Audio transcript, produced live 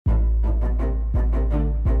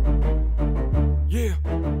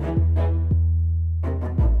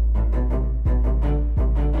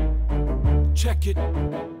check it.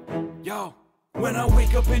 Yo. When I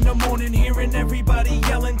wake up in the morning hearing everybody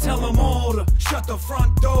yelling, tell them all to shut the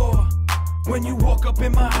front door. When you walk up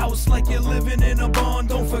in my house like you're living in a barn,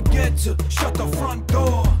 don't forget to shut the front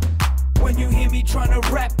door. When you hear me trying to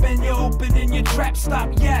rap and you're opening your trap,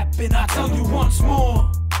 stop yapping, I tell you once more.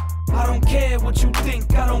 I don't care what you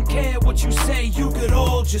think, I don't care what you say, you could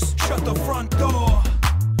all just shut the front door.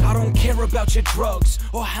 I don't care about your drugs,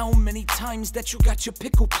 or how many times that you got your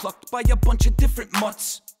pickle plucked by a bunch of different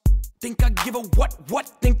mutts. Think I give a what?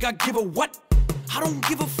 Think I give a what? I don't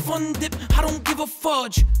give a fun dip, I don't give a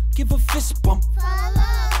fudge. Give a fist bump.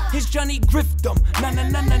 Here's Johnny Griff dumb. Nah, nah,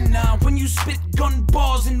 nah, nah, nah. When you spit gun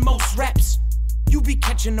bars in most raps, you be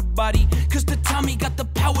catching the body, cause the Tommy got the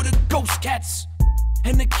power to ghost cats.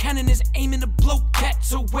 And the cannon is aiming to blow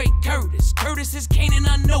cats away. Curtis is Canaan,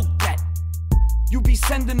 I know that. You be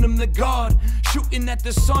sending them to God, shooting at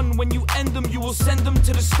the sun. When you end them, you will send them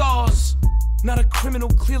to the stars. Not a criminal,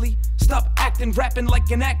 clearly. Stop acting, rapping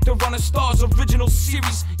like an actor on a Star's original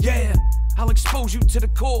series. Yeah, I'll expose you to the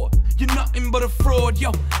core. You're nothing but a fraud.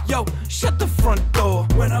 Yo, shut the front door.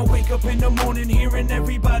 When I wake up in the morning hearing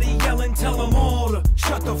everybody yelling, tell them all to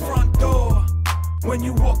shut the front door. When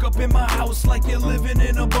you walk up in my house like you're living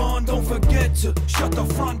in a barn, don't forget to shut the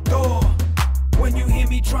front door. When you hear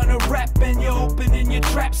me trying to rap and you're opening your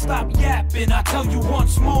trap, stop yapping, I tell you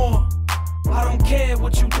once more. I don't care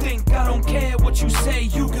what you think, I don't care what you say,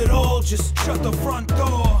 you could all just shut the front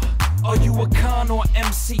door. Are you a con or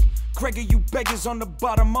MC? Gregor, you beggars on the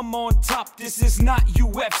bottom, I'm on top, this is not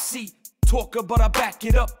UFC. Talker, but I back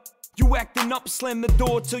it up. You acting up, slam the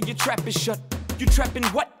door till your trap is shut. You trapping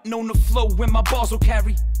what? Known to flow when my bars will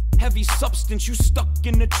carry heavy substance, you stuck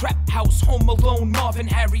in the trap house, home alone, Marvin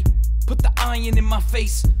Harry. Put the iron in my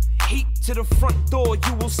face, heat to the front door,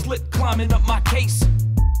 you will slip climbing up my case.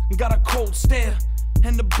 Got a cold stare,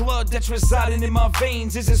 and the blood that's residing in my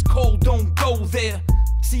veins is as cold, don't go there.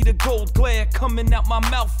 See the gold glare coming out my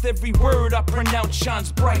mouth, every word I pronounce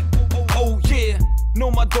shines bright. Oh yeah,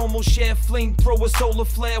 know my dome will share, flamethrower, solar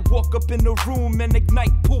flare. Walk up in the room and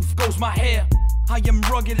ignite, poof goes my hair. I am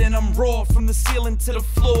rugged and I'm raw, from the ceiling to the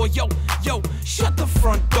floor. Yo, shut the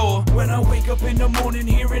front door. When I wake up in the morning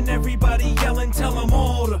hearing everybody yelling, tell them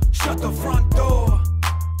all to shut the front door.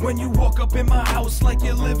 When you walk up in my house like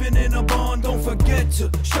you're living in a barn, don't forget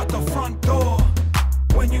to shut the front door.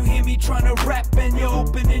 When you hear me trying to rap and you're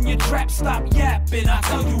opening your trap, stop yapping, I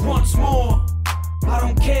tell you once more. I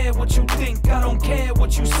don't care what you think, I don't care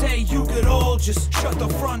what you say, you could all just shut the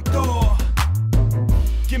front door.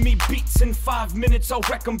 Give me beats in 5 minutes, I'll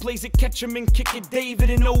wreck 'em, blaze it, catch 'em and kick it, David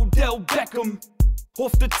and Odell Beckham.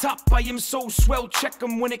 Off the top, I am so swell, check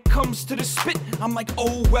 'em. When it comes to the spit, I'm like,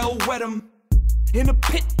 oh well, wet 'em. In a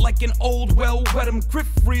pit like an old well, wet 'em. Griff,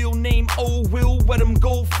 real name, oh will wet 'em.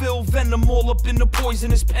 Gold fill venom all up in the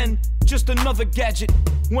poisonous pen. Just another gadget.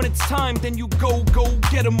 When it's time, then you go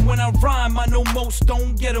get 'em. When I rhyme, I know most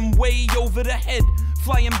don't get 'em. Way over the head,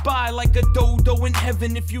 flying by like a dodo in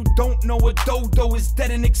heaven. If you don't know, a dodo is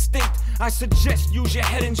dead and extinct. I suggest use your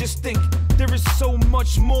head and just think. There is so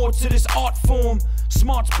much more to this art form.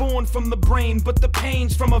 Smart's born from the brain, but the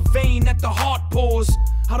pain's from a vein that the heart pours.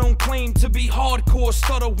 I don't claim to be hardcore,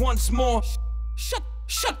 stutter once more.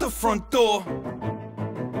 Shut the front door.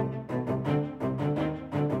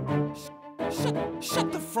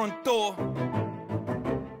 Shut the front door.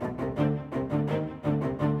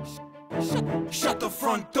 Shut the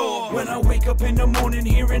front door. When I wake up in the morning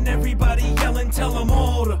hearing everybody yelling, tell them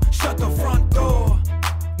all to shut the front door.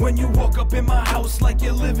 When you walk up in my house like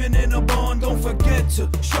you're living in a barn, don't forget to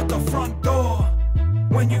shut the front door.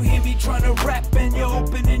 When you hear me trying to rap and you're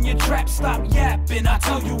opening your trap, stop yapping, I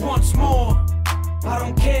tell you once more. I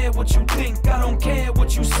don't care what you think, I don't care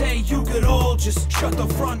what you say, you could all just shut the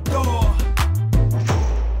front door.